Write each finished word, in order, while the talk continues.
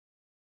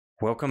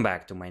Welcome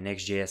back to my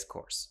Next.js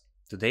course.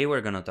 Today we're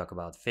going to talk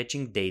about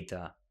fetching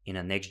data in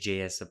a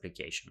Next.js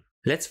application.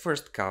 Let's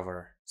first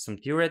cover some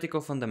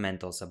theoretical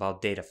fundamentals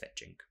about data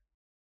fetching.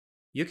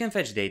 You can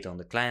fetch data on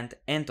the client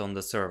and on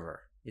the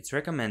server. It's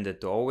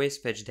recommended to always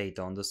fetch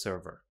data on the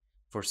server,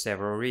 for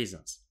several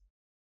reasons.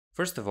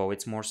 First of all,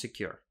 it's more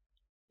secure.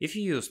 If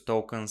you use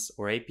tokens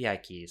or API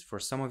keys for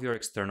some of your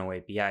external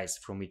APIs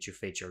from which you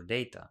fetch your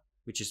data,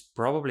 which is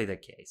probably the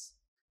case,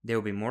 they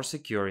will be more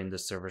secure in the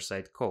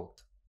server-side code.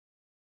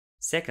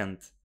 Second,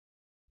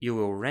 you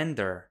will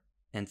render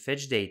and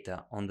fetch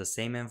data on the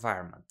same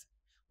environment,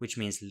 which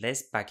means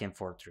less back and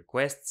forth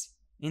requests,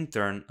 in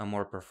turn a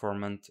more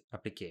performant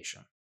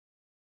application.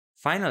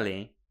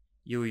 Finally,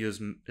 you will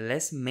use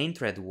less main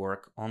thread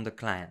work on the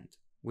client,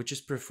 which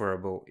is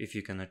preferable if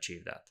you can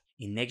achieve that.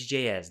 In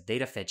Next.js,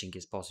 data fetching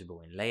is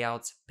possible in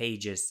layouts,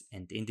 pages,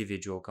 and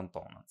individual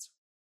components.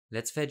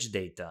 Let's fetch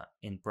data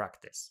in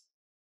practice.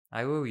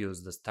 I will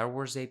use the Star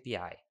Wars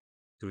API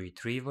to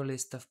retrieve a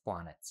list of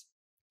planets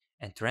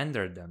and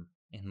render them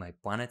in my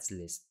planets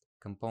list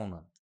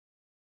component.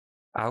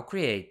 I'll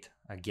create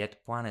a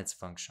getPlanets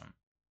function,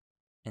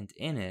 and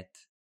in it,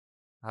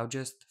 I'll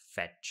just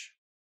fetch.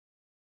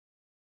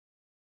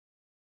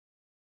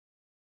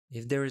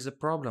 If there is a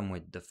problem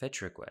with the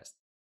fetch request,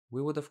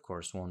 we would of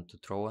course want to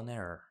throw an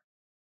error.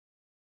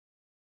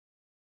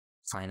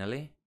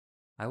 Finally,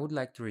 I would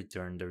like to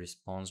return the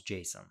response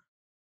JSON.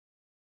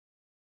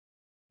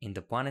 In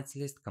the planets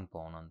list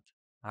component,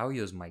 I'll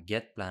use my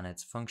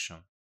getPlanets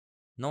function.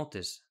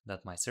 Notice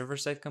that my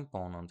server-side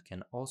component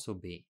can also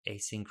be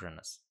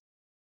asynchronous.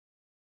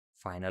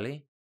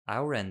 Finally,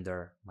 I'll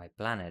render my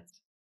planet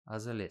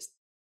as a list.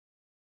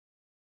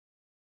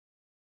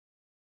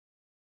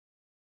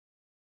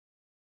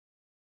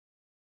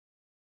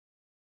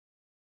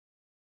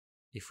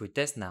 If we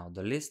test now,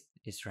 the list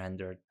is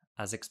rendered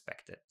as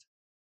expected.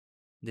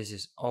 This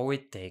is all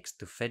it takes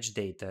to fetch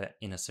data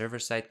in a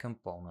server-side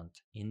component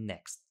in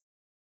Next.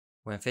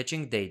 When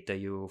fetching data,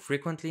 you will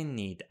frequently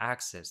need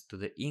access to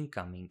the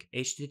incoming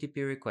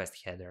HTTP request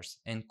headers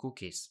and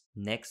cookies.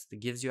 Next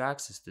gives you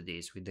access to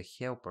these with the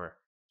helper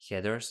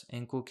headers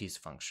and cookies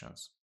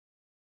functions.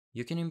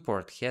 You can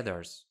import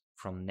headers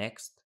from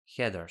Next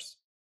headers.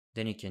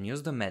 Then you can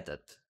use the method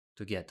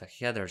to get a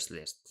headers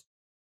list.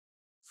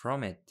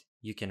 From it,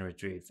 you can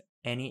retrieve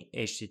any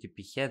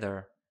HTTP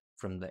header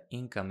from the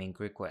incoming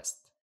request.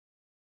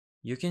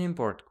 You can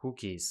import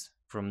cookies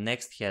from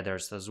Next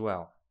headers as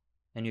well,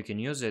 and you can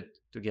use it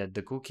to get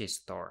the cookie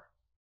store,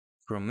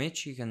 from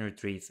which you can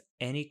retrieve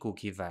any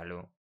cookie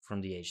value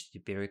from the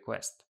HTTP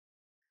request.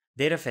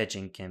 Data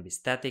fetching can be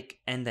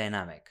static and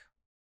dynamic.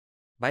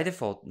 By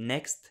default,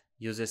 Next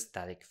uses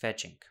static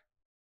fetching.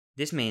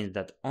 This means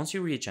that once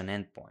you reach an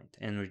endpoint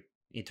and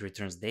it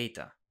returns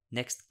data,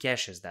 Next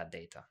caches that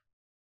data.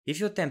 If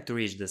you attempt to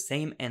reach the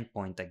same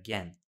endpoint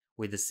again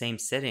with the same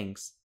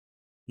settings,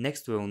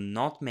 Next will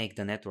not make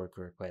the network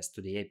request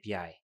to the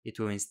API. It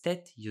will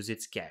instead use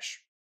its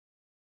cache.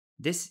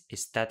 This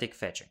is static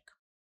fetching.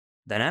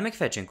 Dynamic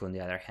fetching, on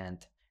the other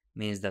hand,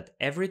 means that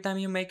every time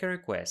you make a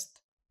request,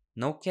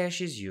 no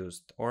cache is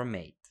used or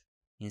made.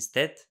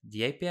 Instead,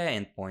 the API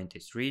endpoint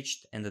is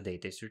reached and the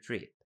data is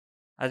retrieved.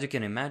 As you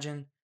can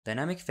imagine,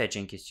 dynamic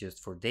fetching is used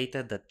for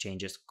data that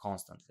changes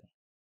constantly.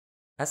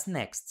 As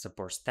Next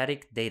supports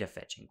static data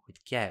fetching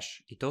with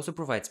cache, it also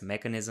provides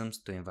mechanisms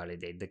to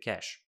invalidate the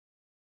cache.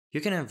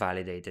 You can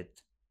invalidate it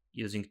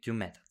using two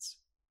methods,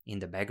 in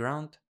the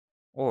background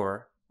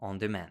or on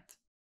demand.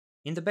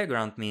 In the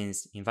background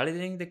means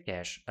invalidating the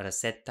cache at a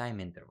set time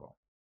interval.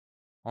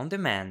 On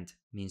demand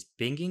means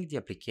pinging the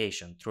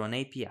application through an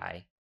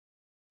API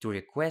to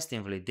request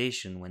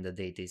invalidation when the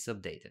data is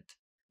updated.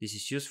 This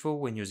is useful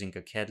when using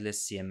a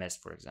headless CMS,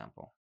 for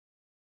example.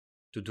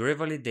 To do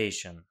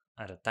revalidation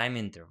at a time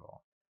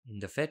interval, in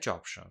the fetch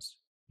options,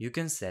 you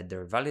can set the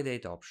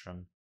revalidate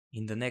option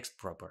in the next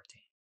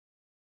property.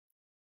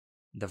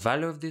 The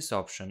value of this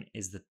option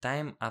is the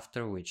time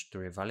after which to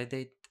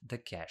revalidate the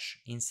cache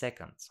in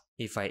seconds.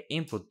 If I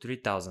input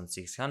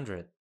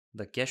 3600,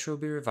 the cache will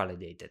be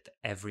revalidated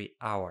every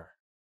hour.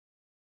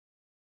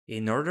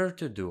 In order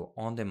to do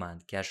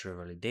on-demand cache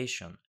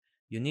revalidation,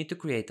 you need to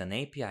create an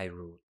API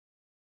route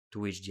to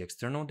which the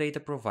external data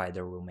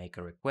provider will make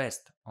a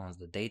request once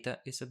the data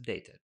is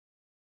updated.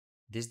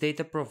 This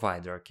data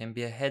provider can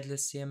be a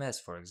headless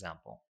CMS, for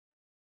example.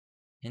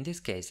 In this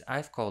case,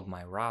 I've called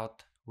my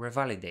route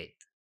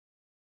revalidate.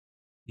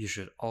 You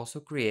should also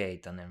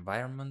create an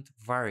environment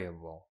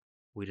variable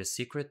with a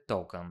secret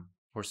token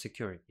for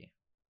security.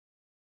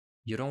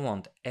 You don't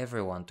want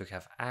everyone to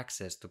have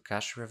access to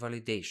cache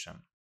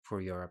revalidation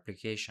for your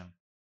application.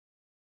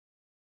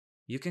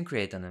 You can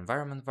create an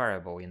environment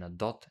variable in a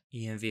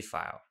 .env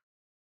file.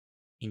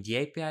 In the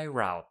API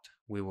route,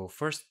 we will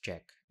first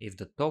check if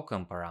the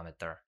token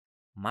parameter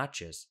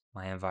matches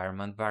my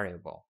environment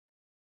variable.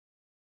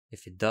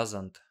 If it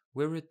doesn't,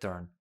 we'll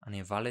return an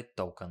invalid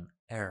token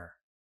error.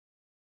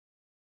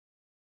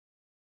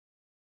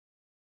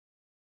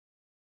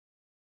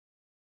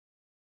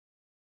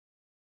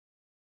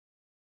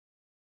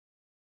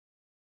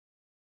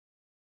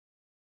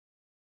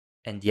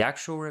 And the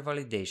actual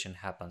revalidation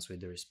happens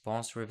with the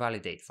response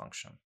revalidate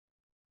function,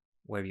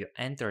 where you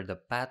enter the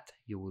path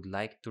you would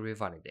like to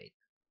revalidate.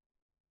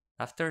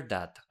 After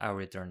that, I'll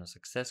return a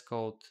success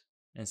code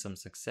and some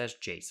success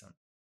JSON.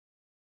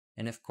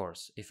 And of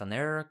course, if an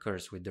error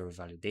occurs with the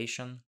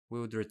revalidation, we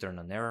would return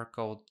an error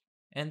code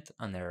and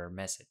an error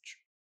message.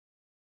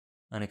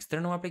 An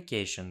external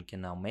application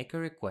can now make a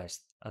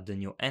request at the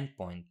new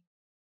endpoint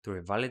to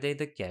revalidate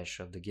the cache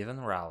of the given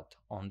route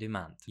on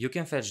demand. You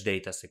can fetch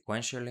data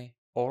sequentially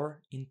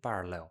or in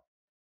parallel.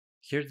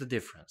 Here's the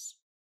difference.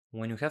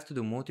 When you have to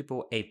do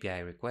multiple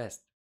API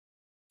requests,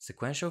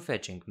 sequential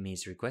fetching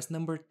means request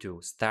number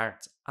 2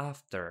 starts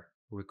after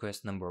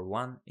request number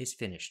 1 is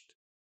finished.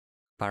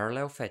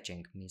 Parallel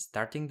fetching means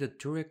starting the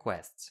two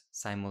requests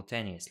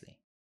simultaneously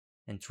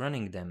and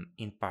running them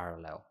in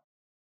parallel.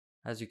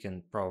 As you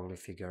can probably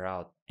figure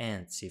out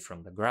and see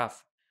from the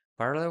graph,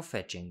 parallel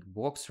fetching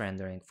blocks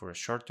rendering for a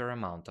shorter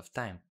amount of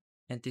time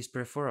and is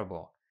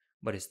preferable,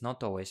 but it's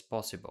not always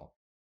possible.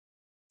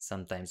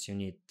 Sometimes you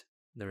need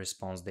the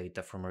response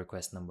data from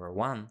request number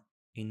 1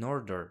 in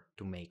order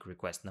to make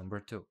request number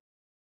 2.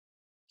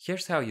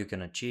 Here's how you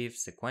can achieve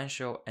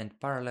sequential and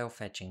parallel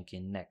fetching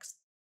in Next.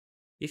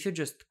 If you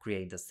just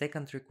create a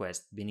second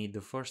request beneath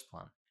the first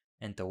one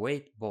and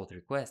await both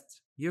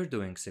requests, you're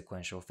doing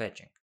sequential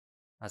fetching.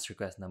 As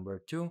request number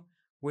 2,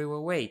 we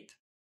will wait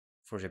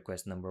for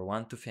request number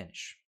 1 to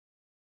finish.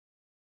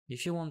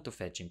 If you want to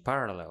fetch in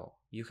parallel,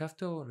 you have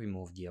to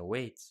remove the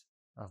awaits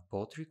of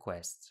both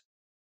requests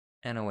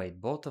and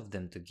await both of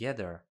them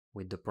together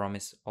with the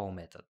promise all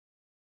method.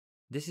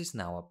 This is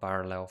now a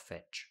parallel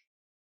fetch.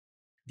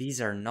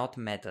 These are not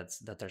methods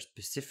that are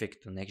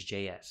specific to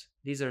Next.js.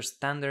 These are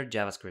standard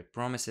JavaScript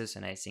promises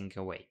and async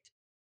await.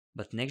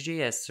 But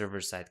Next.js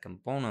server-side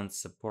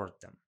components support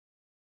them.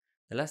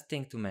 The last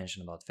thing to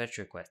mention about fetch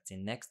requests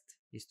in Next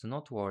is to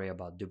not worry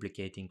about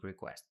duplicating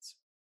requests.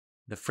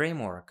 The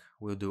framework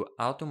will do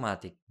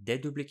automatic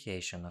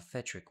deduplication of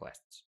fetch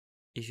requests.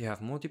 If you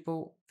have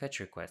multiple fetch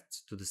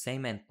requests to the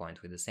same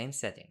endpoint with the same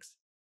settings,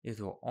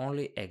 it will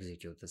only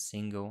execute a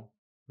single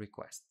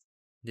request.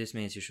 This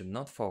means you should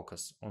not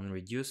focus on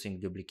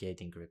reducing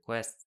duplicating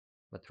requests,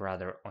 but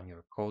rather on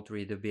your code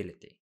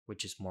readability,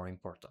 which is more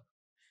important.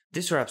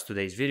 This wraps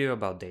today's video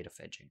about data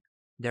fetching.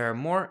 There are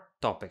more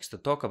topics to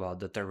talk about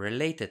that are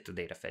related to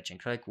data fetching,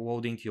 like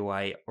loading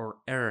UI or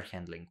error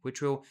handling, which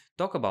we'll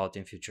talk about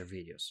in future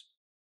videos.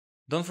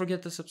 Don't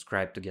forget to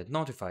subscribe to get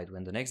notified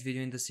when the next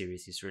video in the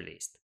series is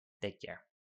released. Take care.